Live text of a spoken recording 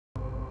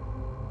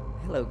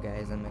Hello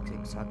guys, I'm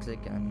Toxic.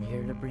 I'm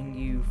here to bring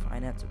you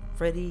Finance of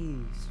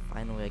Freddy's.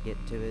 Finally I get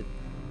to it.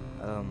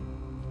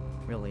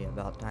 Really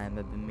about time.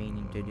 I've been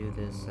meaning to do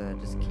this,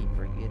 just keep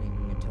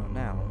forgetting until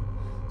now.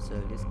 So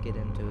just get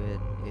into it.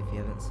 If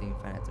you haven't seen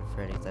Finance of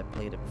Freddy's, I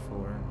played it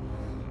before.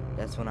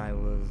 That's when I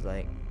was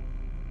like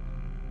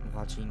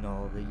watching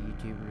all the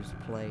YouTubers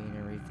play and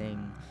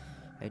everything.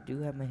 I do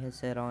have my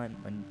headset on,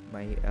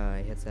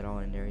 headset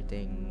on and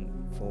everything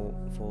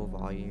full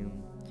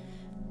volume.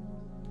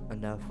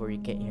 Enough where you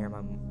can't hear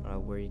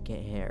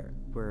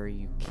where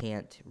you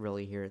can't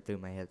really hear it through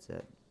my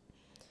headset.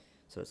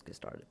 So let's get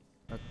started.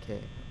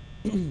 Okay.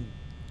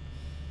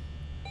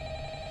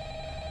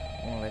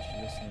 I'll let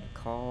you listen to the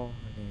call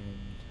and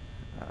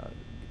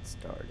get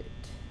started.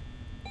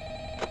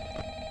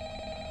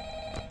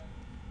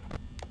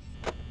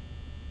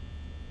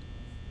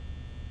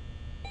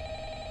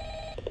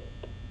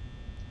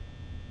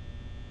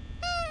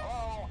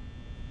 Hello.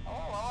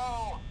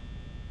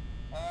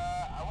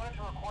 I wanted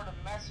to record a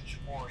message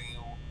for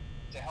you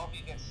to help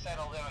you get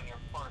settled in on your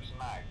first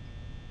night.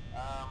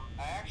 I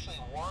actually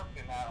worked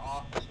in that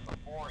office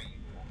before you.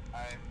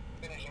 I'm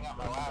finishing up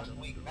my last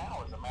week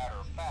now, as a matter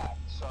of fact,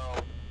 so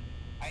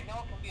I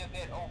know it can be a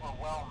bit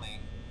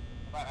overwhelming,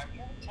 but I'm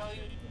here to tell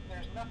you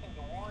there's nothing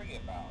to worry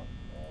about.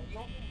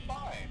 You'll be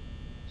fine.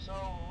 So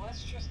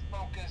let's just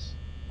focus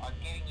on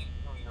getting you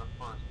through your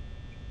first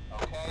week,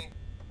 okay?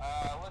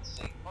 Let's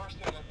see. First,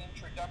 there's an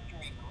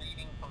introductory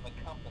greeting from the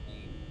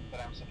company that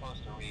I'm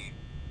supposed to read.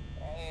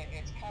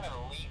 It's kind of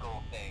a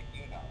legal thing,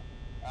 you know.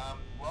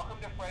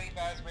 Welcome to Freddy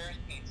Fazbear's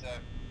Pizza,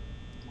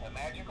 a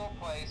magical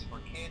place for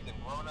kids and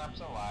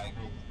grown-ups alike,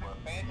 where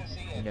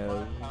fantasy and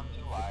fun come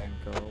to life.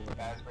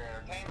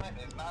 Fazbear Entertainment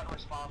is not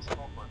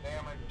responsible for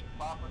damage to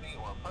property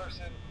or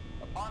person.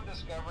 Upon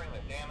discovering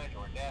that damage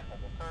or death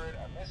has occurred,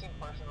 a missing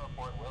person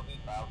report will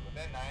be filed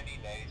within 90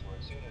 days or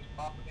as soon as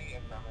property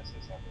and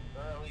premises have been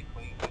thoroughly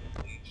cleaned and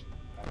bleached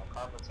and the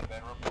carpets have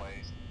been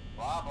replaced.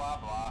 Blah,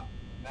 blah, blah.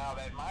 Now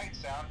that might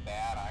sound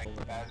bad.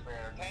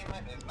 Fazbear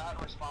Entertainment is not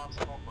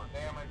responsible for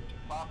damage to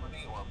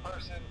property or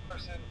person.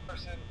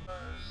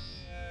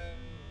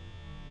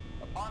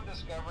 Upon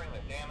discovering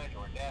that damage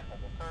or death has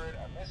occurred,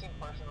 a missing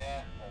person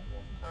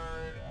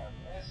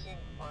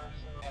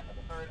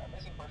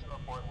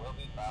report will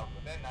be filed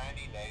within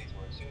 90 days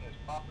or as soon as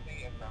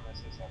property and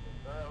premises have been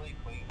thoroughly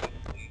cleaned and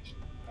bleached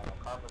and the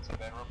carpets have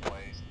been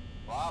replaced.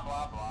 Blah,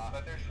 blah, blah.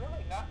 But there's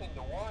really nothing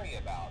to worry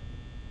about.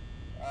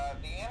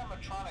 The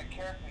animatronic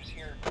characters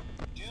here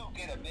do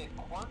get a bit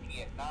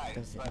quirky at night,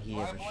 but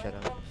do I blame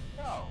them?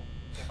 No.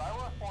 If I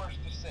were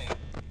forced to sing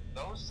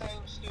those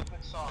same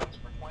stupid songs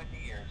for 20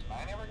 years and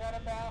I never got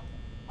a bath,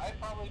 I'd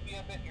probably be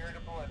a bit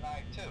irritable at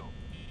night too.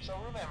 So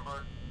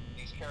remember,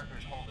 these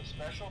characters hold a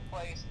special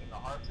place in the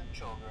hearts of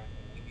children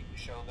and we need to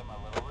show them a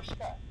little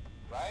respect,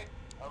 right?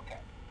 Okay.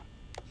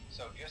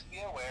 So just be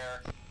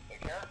aware, the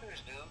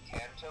characters do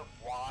tend to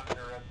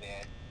wander a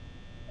bit.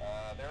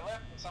 They're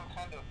left in some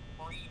kind of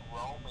free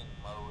roaming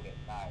mode at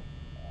night.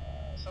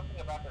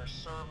 Something about their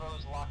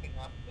servos locking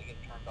up if they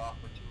get turned off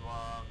for too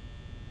long.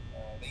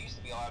 They used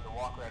to be allowed to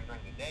walk around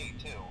during the day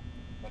too,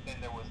 but then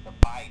there was the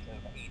bite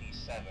of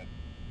 87.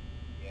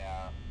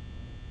 Yeah.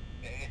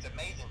 It's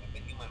amazing that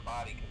the human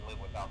body can live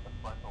without the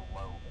frontal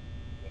lobe,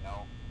 you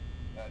know?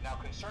 Now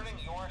concerning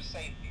your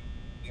safety,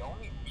 the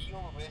only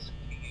real risk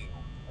to you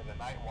as a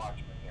night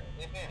watchman here,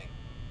 if any,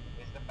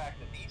 is the fact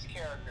that these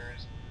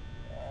characters,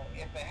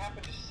 if they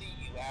happen to see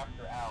you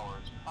after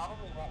hours,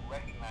 probably won't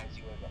recognize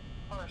you as a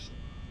person.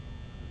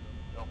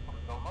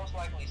 They'll most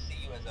likely see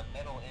you as a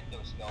metal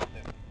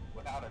endoskeleton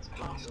without its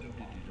costume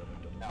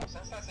on. Now,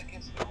 since that's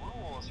against the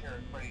rules here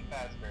at Freddy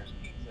Fazbear's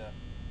Pizza,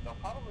 they'll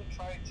probably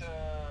try to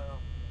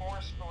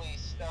forcefully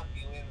stuff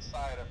you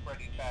inside a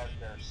Freddy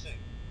Fazbear suit.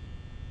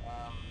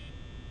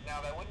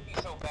 Now, that wouldn't be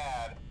so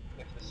bad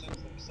if the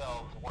suits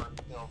themselves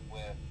weren't filled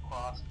with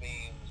cross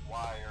beams,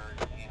 wires,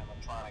 and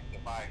animatronic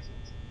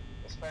devices,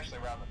 especially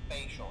around the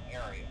facial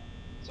area.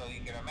 So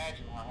you can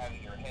imagine how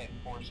having your head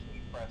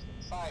forcefully pressed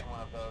inside one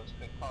of those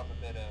could cause a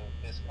bit of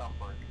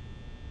discomfort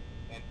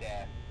and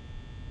death.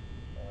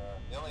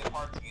 The only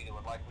parts of you that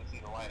would likely see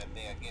the light of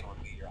day again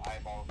would be your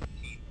eyeballs and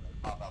teeth when they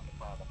pop out the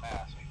front of the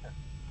mask.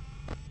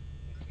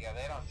 Yeah,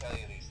 they don't tell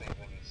you these things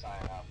when you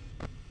sign up.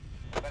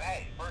 But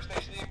hey, first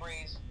station of the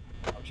breeze.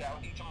 I'll chat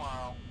with you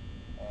tomorrow.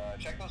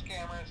 Check those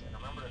cameras and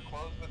remember to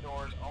close the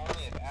doors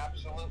only if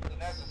absolutely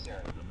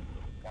necessary.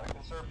 Gotta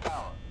conserve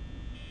power.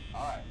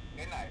 Alright,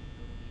 good night.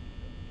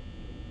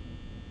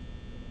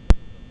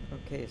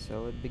 Okay,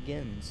 so it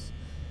begins.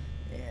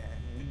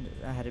 And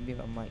I had to be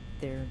on mic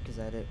there because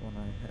I didn't want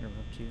to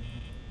interrupt you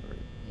or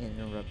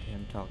interrupt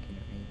him talking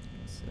or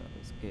anything, so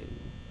let's go.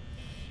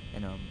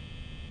 And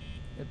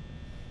yep.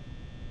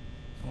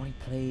 I only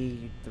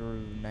played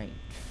through night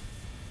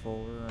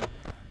 4.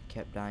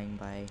 Kept dying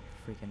by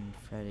freaking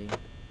Freddy.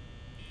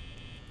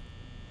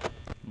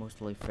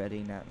 Mostly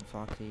Freddy, not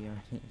Foxy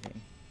or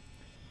anything.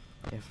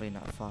 Definitely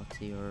not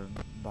Foxy or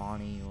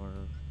Bonnie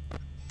or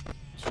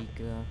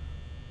Chica.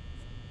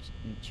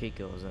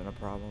 Chico isn't a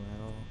problem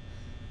at all.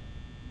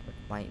 But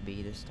it might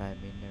be this time,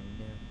 you never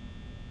know.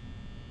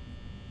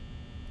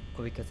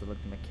 Well, because I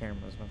looked at my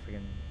cameras, my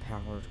freaking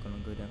power's gonna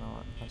go down a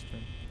lot faster.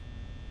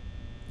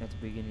 At the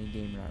beginning of the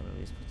game, you're not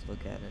really supposed to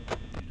look at it.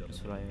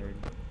 That's what I heard.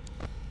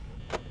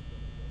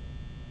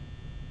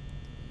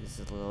 This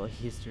is a little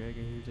Easter egg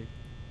here.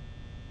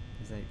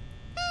 He's like,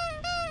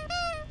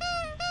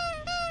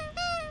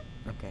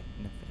 okay,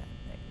 enough of that.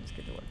 Right, let's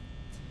get to work.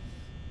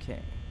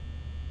 Okay.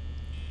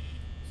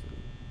 So,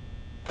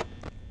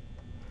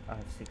 I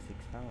have 6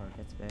 power.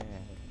 That's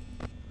bad.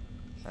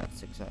 That's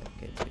 6 out.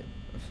 Okay, it's good.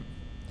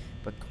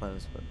 But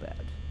close, but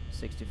bad.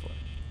 64.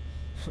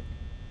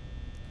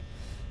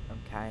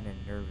 I'm kind of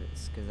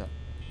nervous because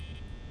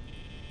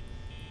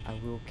I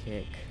will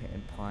kick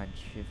and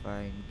punch if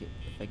I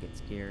get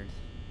scared.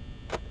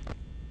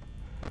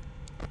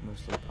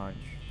 Mostly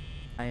punch.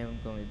 I am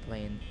going to be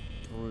playing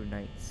through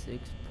night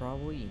 6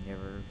 probably. You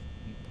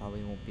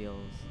probably won't be able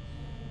to,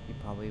 you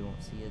probably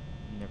won't see it.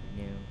 You never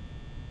knew.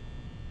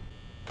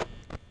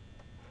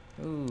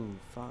 Ooh,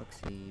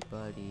 Foxy,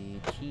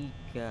 buddy,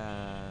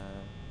 Chica.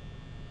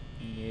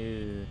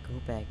 No, go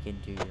back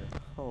into your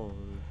hole.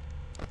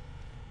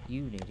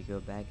 You need to go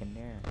back in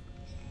there.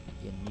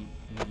 You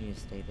need to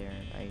stay there.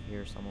 I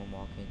hear someone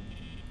walking.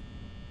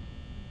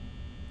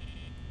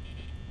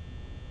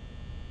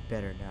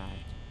 Better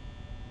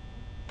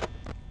not.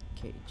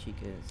 Okay,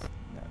 Chica's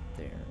not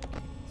there.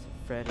 Okay, so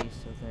Freddy's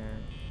still there.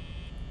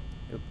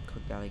 Oop,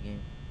 clicked out of the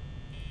game.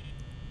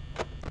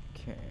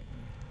 Okay.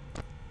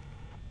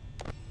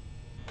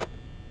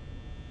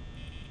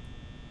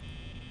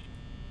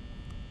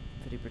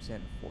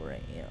 %, 4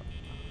 a.m.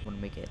 I'm gonna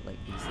make it like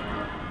decent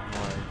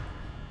hard.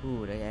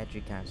 Ooh, that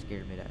actually kind of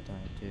scared me that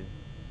time too.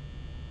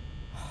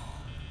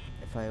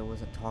 If I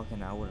wasn't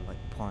talking, I would have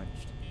like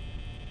punched.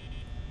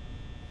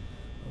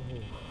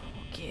 Oh,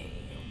 okay.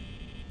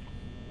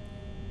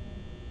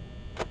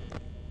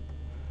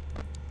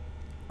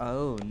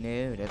 Oh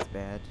no, that's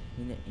bad.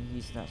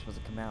 He's not supposed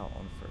to come out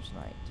on the first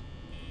night.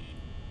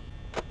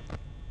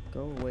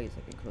 Go away so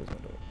I can close my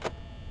door.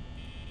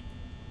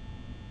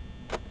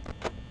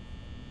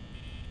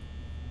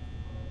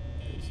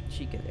 There's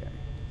Chica there.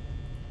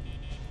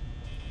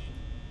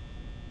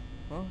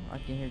 Well, I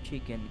can hear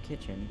Chica in the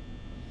kitchen.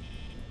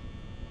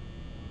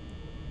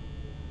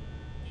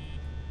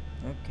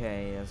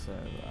 Okay, so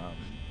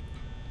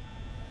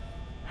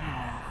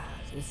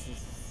this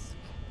is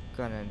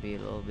gonna be a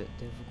little bit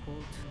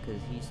difficult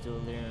because he's still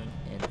there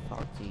and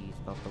Foxy's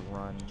about to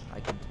run. I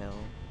can tell.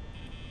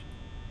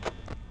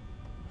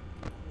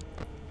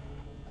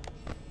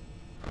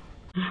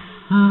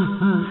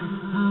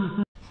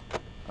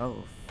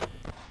 Oh,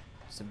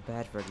 it's a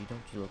bad Freddy.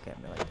 Don't you look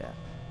at me like that.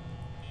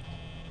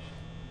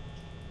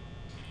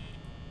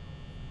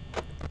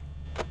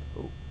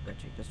 Oh, gotta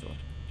check this door.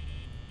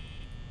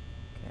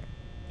 Okay.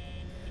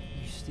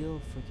 You still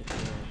freaking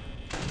there.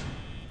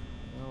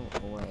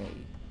 No way.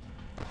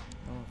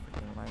 No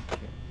freaking like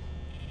you.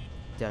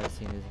 Did I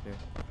see this here?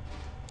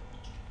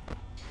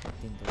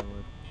 Thank the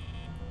Lord.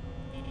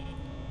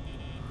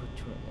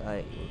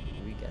 Alright,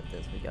 we got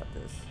this, we got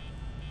this.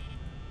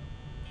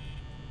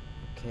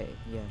 Okay,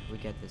 yeah, we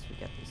got this,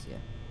 yeah.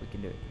 We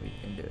can do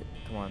it.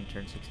 Come on,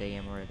 turn 6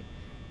 a.m. already.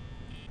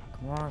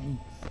 Come on.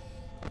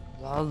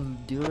 I'll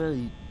do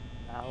it.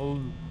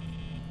 I'll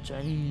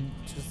change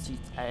to 6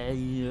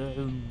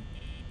 a.m.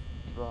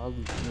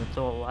 That's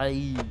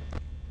alright.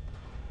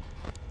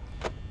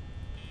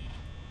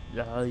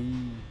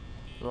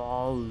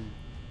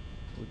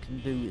 We can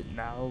do it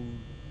now.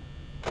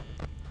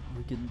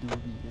 We can do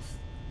this.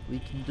 We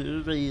can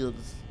do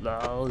this.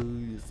 Now,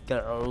 let's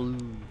go.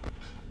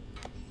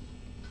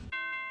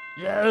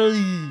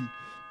 Yay!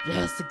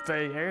 Yes, 6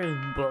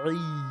 a.m. boy.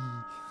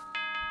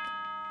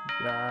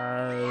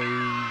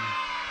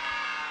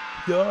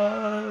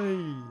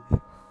 Yay!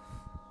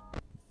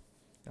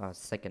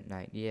 Second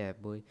night. Yeah,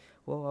 boy.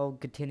 Well, I'll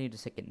continue the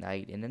second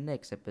night in the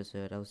next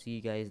episode. I'll see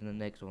you guys in the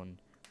next one.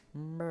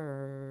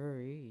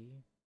 Bye.